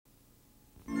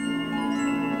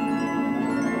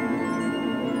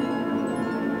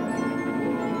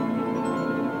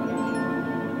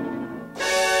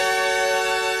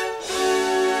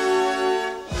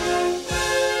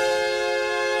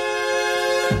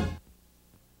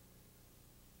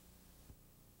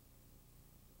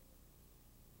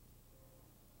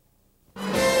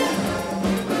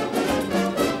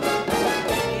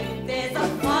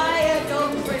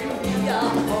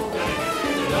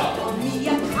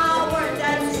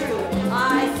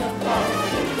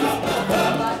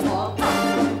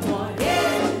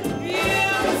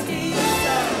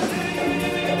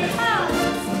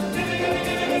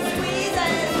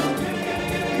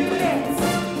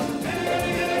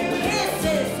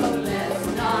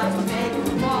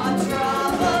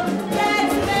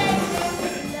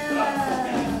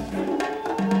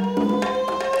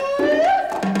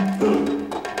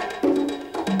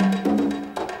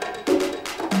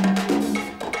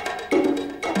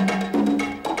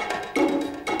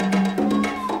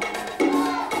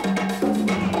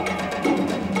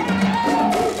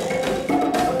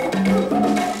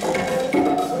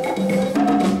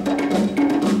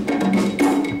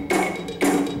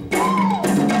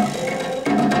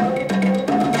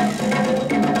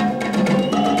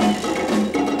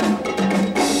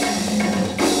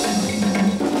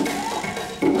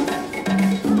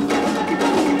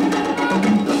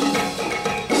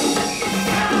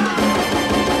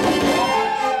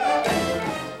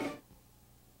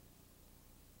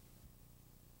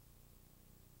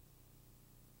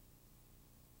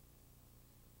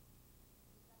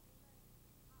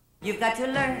You've got to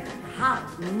learn how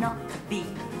not to be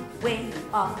where you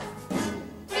are.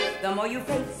 The more you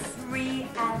face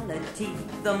reality,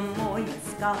 the more you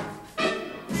scar.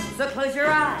 So close your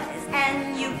eyes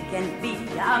and you can be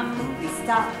a movie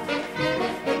star.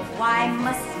 Why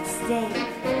must you stay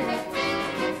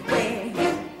where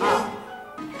you are?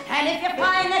 And if you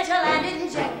find that you landed in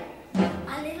jail,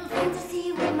 a little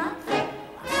fantasy will not fail.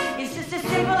 It's just as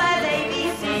simple as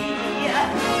ABC.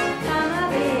 Come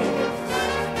up here,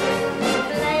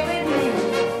 play with me,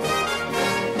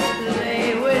 play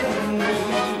with me.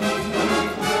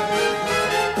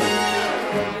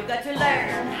 You've got to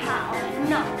learn how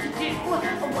not to do what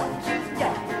you've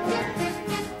done.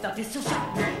 The pistol shot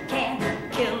can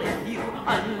kill if you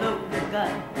unload the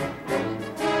gun.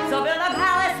 So build a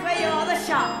palace where you're the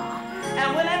Shah, and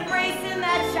we'll embrace in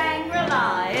that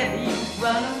Shangri-La if you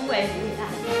run away.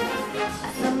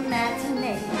 Some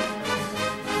matinee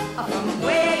from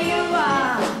where you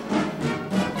are.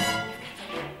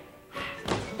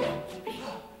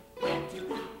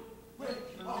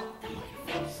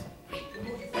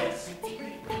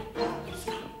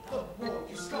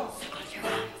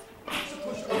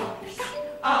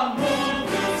 A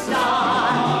movie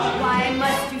star. Why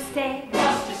must you stay?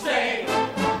 Must you stay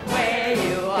where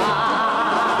you are?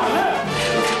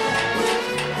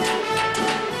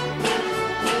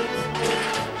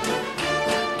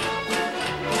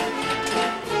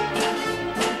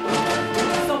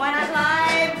 So why not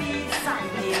lie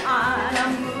beside me on a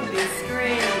movie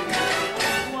screen?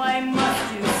 Why must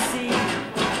you see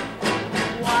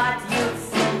what you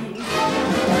see?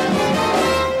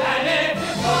 And if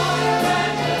you fall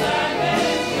into that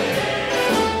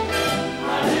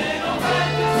a little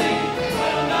fantasy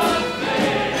will not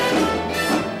fail.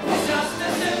 It's just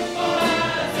as simple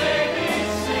as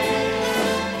ABC.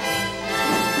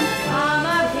 Come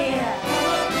up here,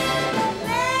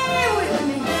 play with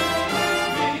me.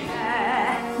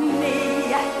 Me,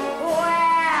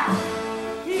 well,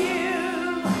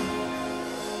 you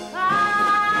are.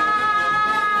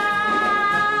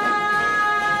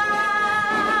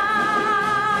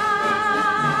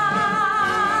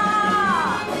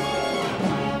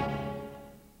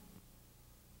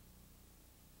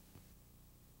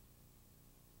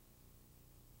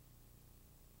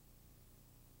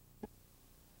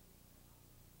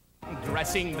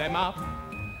 Dressing them up,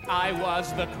 I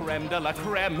was the creme de la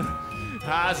creme.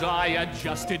 As I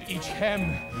adjusted each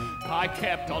hem, I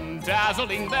kept on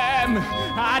dazzling them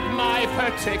at my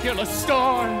particular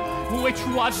store, which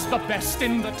was the best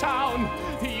in the town.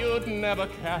 You'd never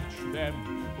catch them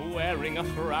wearing a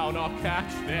frown or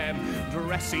catch them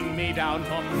dressing me down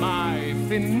for my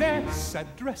finesse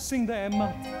at dressing them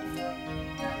up.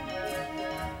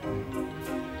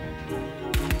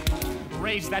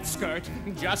 Raise that skirt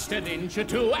just an inch or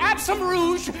two. Add some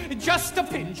rouge, just a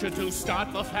pinch or two.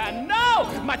 Start the fan, no!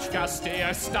 Much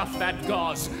gustier, stuff that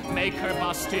gauze. Make her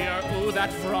bustier, ooh,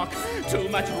 that frock. Too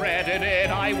much red in it,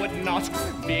 I would not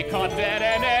be caught dead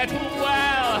in it.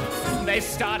 Well, they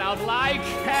start out like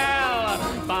hell,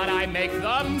 but I make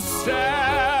them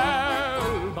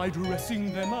sell by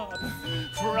dressing them up.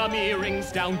 From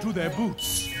earrings down to their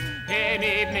boots, in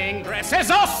evening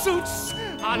dresses or suits,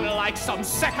 unlike some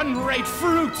second-rate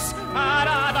fruits at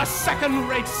other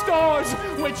second-rate stores,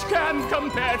 which can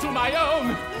compare to my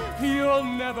own. You'll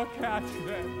never catch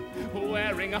them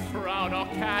wearing a frown or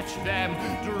catch them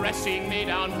dressing me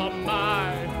down for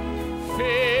my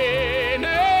finesse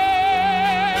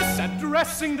and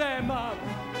dressing them up.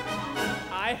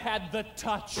 I had the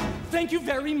touch. Thank you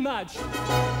very much.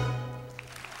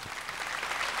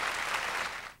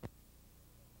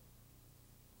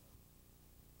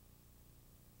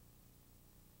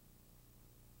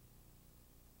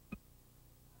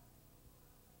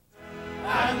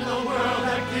 And the world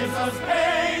that gives us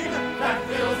pain, that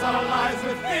fills our lives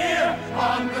with fear,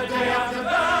 on the day after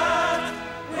that,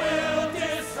 will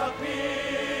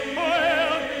disappear.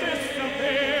 Will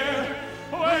disappear.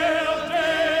 Will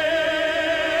disappear.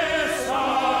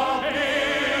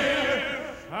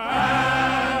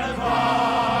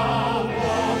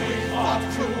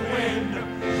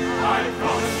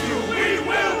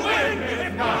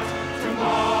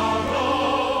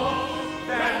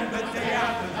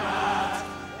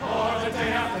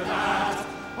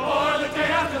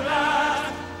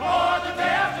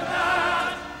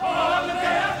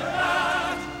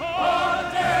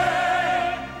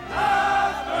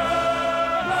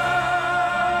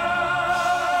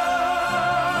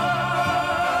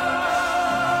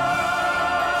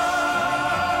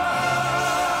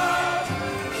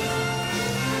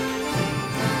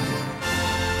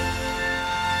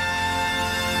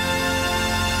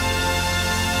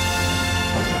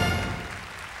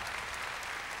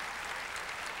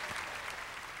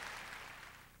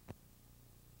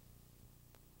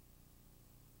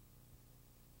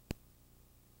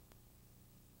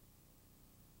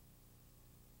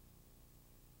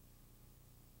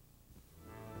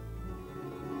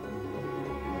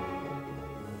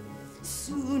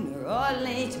 Sooner or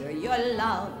later your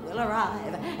love will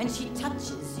arrive, and she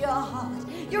touches your heart.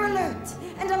 You're alert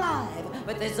and alive,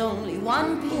 but there's only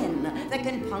one pin that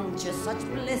can puncture such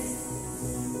bliss.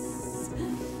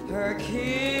 Her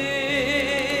kiss.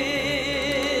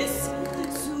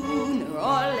 Sooner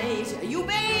or later you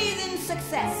bathe in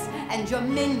success, and your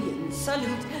minions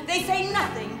salute. They say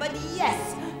nothing but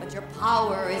yes, but your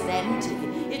power is empty.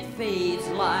 It fades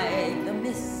like the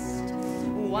mist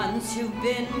once you've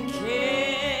been kissed.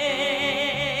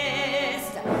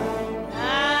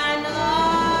 And the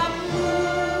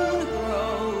moon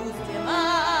grows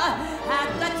dimmer at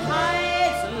the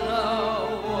tide's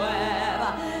low ebb,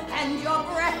 and your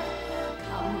breath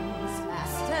comes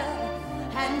faster,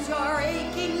 and you're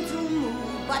aching to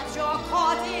move, but you're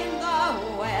caught in the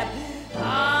web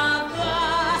of the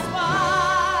Spiderwoman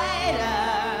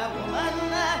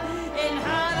in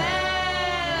her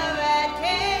velvet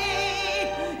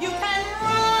cape. You can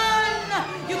run,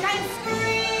 you can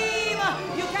scream,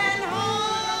 you can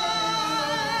hide,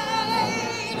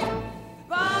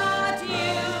 but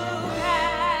you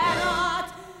cannot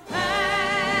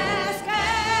escape.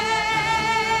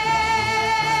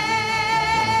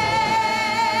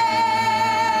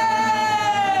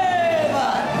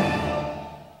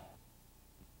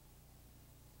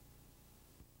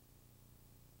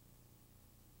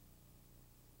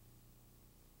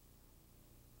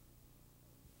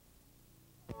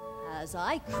 As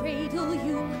I cradle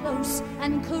you close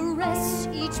and caress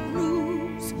each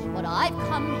bruise, what I've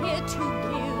come here to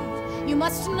give, you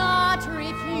must not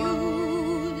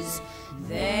refuse.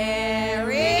 There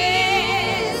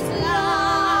is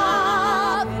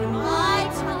love in my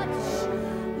touch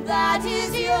that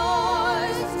is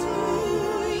yours to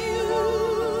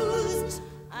use,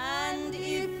 and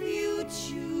if you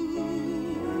choose,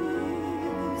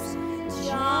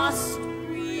 just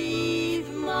breathe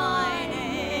my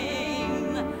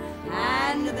name,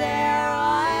 and there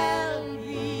I'll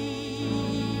be,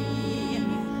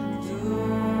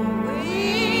 doing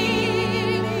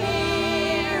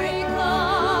miracles.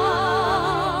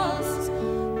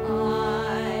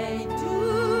 I do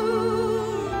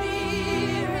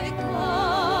miracles.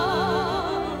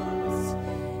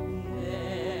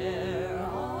 There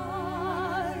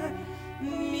are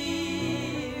miracles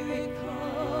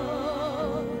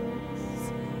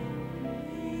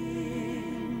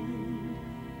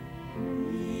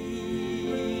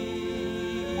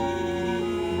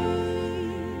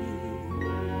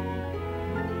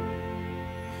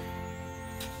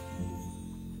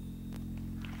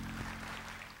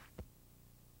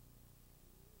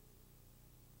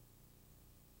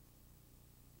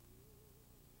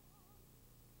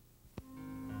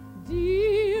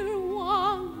Dear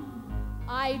Juan,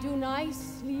 I do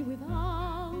nicely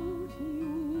without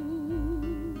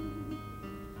you.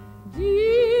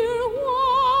 Dear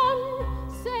Juan,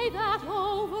 say that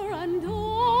over and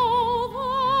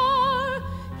over.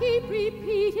 Keep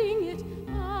repeating it